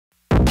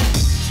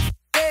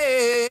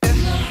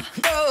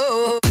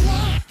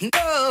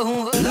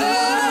no,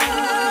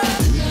 no,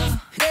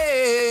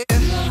 yeah,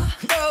 no,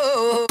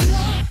 no,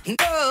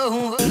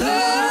 no,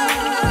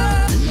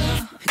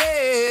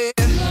 yeah,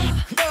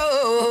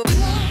 no,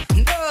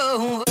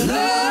 no,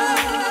 no.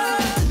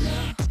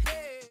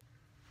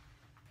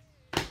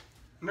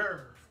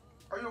 Nerve.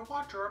 Are you a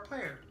watcher or a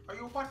player? Are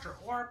you a watcher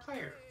or a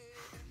player?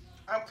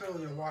 I'm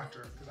clearly a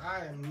watcher because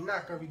I am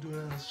not going to be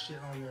doing this shit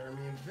on there. I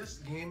mean, if this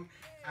game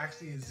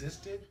actually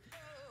existed,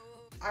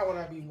 I would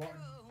not be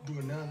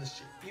doing none of this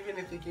shit. Even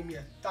if they gave me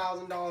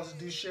 $1,000 to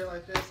do shit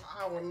like this,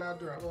 I would not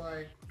do it. I'm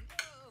like,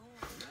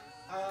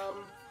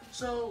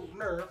 so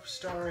Nerve,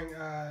 starring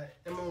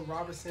Emma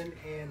Robertson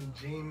and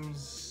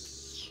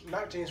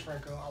not James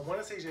Franco. I want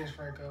to say James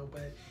Franco,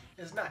 but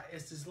it's not.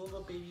 It's his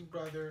little baby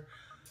brother,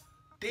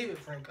 David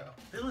Franco.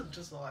 They look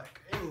just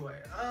alike. Anyway,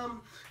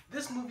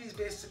 this movie is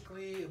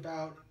basically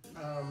about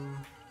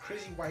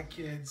crazy white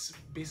kids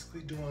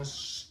basically doing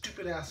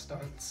stupid ass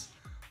stunts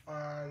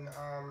on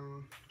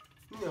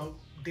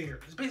dare.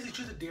 It's basically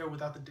Truth or Dare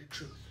without the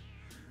truth.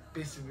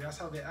 Basically, that's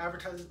how they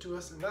advertise it to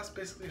us, and that's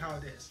basically how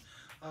it is.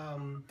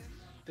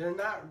 They're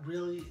not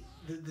really.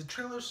 The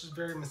trailers is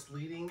very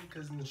misleading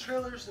because in the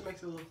trailers it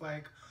makes it look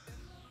like,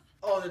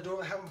 oh,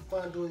 they're having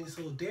fun doing these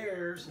little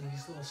dares and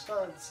these little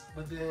stunts,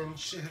 but then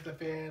shit hit the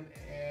fan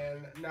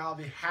and now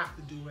they have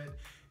to do it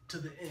to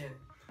the end.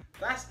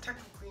 That's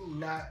technically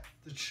not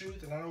the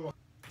truth, and I don't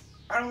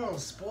want to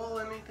spoil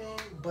anything,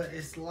 but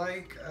it's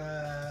like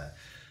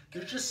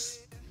they're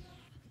just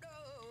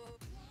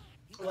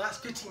the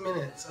last 15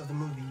 minutes of the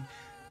movie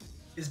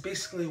is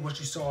basically what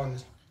you saw in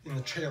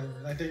the trailer.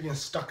 Like they're getting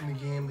stuck in the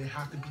game, they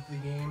have to beat the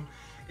game.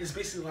 It's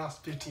basically the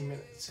last 15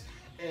 minutes.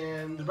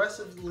 And the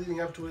rest of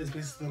leading up to it is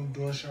basically them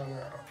doing shit on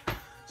their own.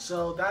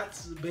 So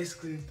that's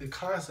basically the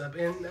concept.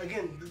 And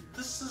again,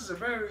 this is a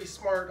very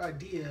smart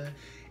idea,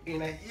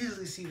 and I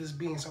easily see this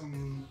being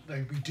something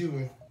like we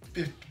do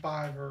in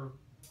 5 or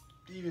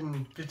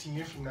even 15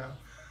 years from now,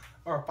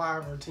 or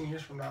 5 or 10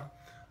 years from now.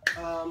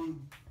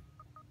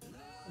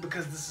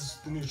 Because this is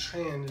the new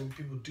trend and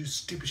people do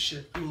stupid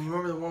shit. I mean, you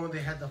remember the one where they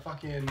had the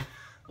fucking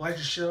light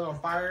your shit on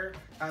fire?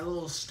 That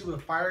little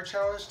stupid fire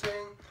challenge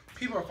thing?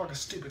 People are fucking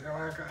stupid.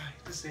 I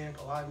hate to say it,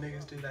 but a lot of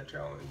niggas do that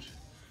challenge.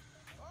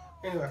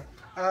 Anyway,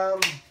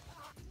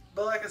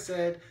 but like I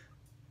said,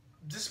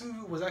 this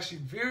movie was actually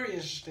very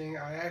interesting.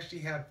 I actually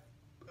had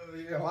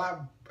I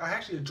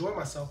actually enjoyed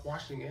myself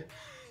watching it.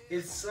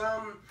 It's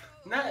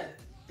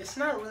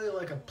not really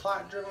like a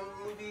plot-driven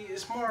movie.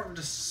 It's more of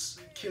just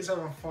kids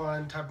having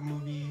fun type of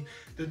movie.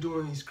 They're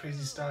doing these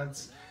crazy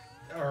stunts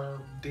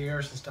or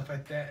dares and stuff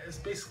like that. It's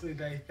basically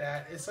like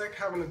that. It's like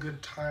having a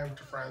good time with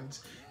your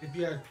friends if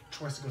you had a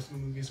choice to go to the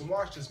movies and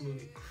watch this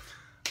movie.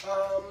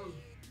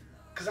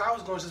 Because I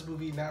was going to this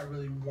movie not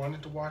really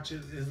wanted to watch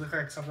it. It looked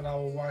like something I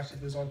would watch if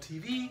it was on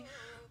TV,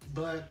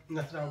 but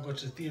nothing I would go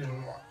to the theater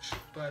and watch.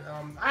 But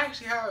I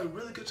actually had a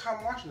really good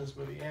time watching this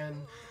movie, and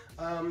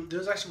there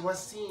was actually one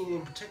scene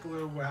in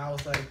particular where I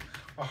was like,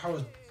 my heart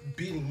was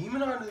beating. Even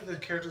though I knew the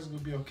characters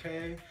would be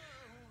okay,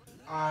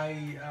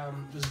 I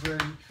was very,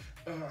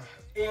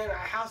 and I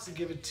have to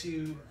give it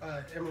to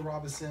Emma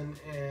Robinson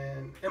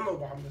and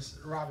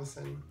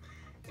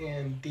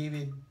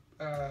David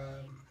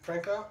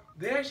Franco.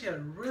 They actually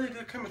had really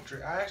good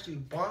chemistry. I actually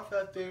bought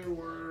that they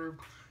were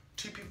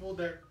two people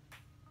that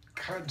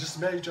kind of just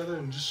met each other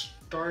and just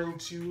starting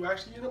to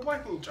actually end up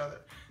liking each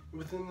other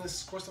within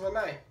this course of a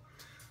night.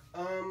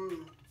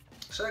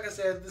 So like I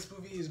said, this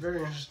movie is very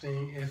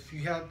interesting. If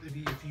you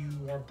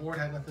are bored,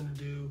 had nothing to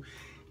do,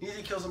 you need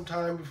to kill some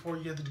time before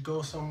you have to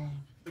go some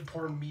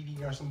important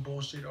meeting or some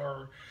bullshit,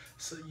 or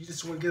so you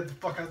just want to get the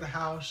fuck out of the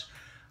house,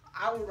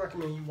 I would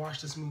recommend you watch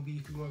this movie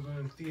if you want to go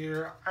in the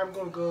theater. I'm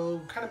going to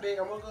go kind of big.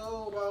 I'm going to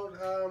go about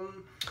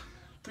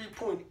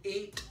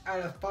 3.8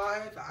 out of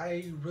 5.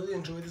 I really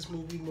enjoyed this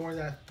movie more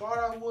than I thought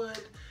I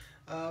would.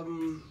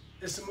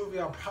 It's a movie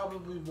I'll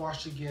probably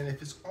watch again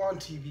if it's on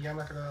TV. I'm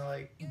not going to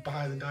like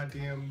buy the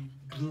goddamn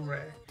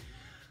Blu-ray.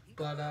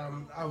 But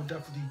I would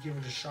definitely give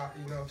it a shot,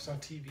 if it's on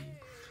TV.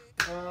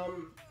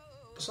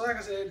 So like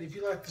I said, if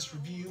you like this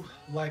review,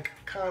 like,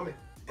 comment,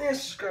 and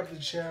subscribe to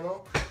the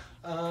channel.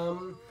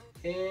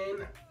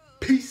 And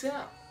peace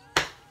out.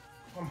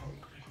 I'm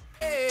hungry.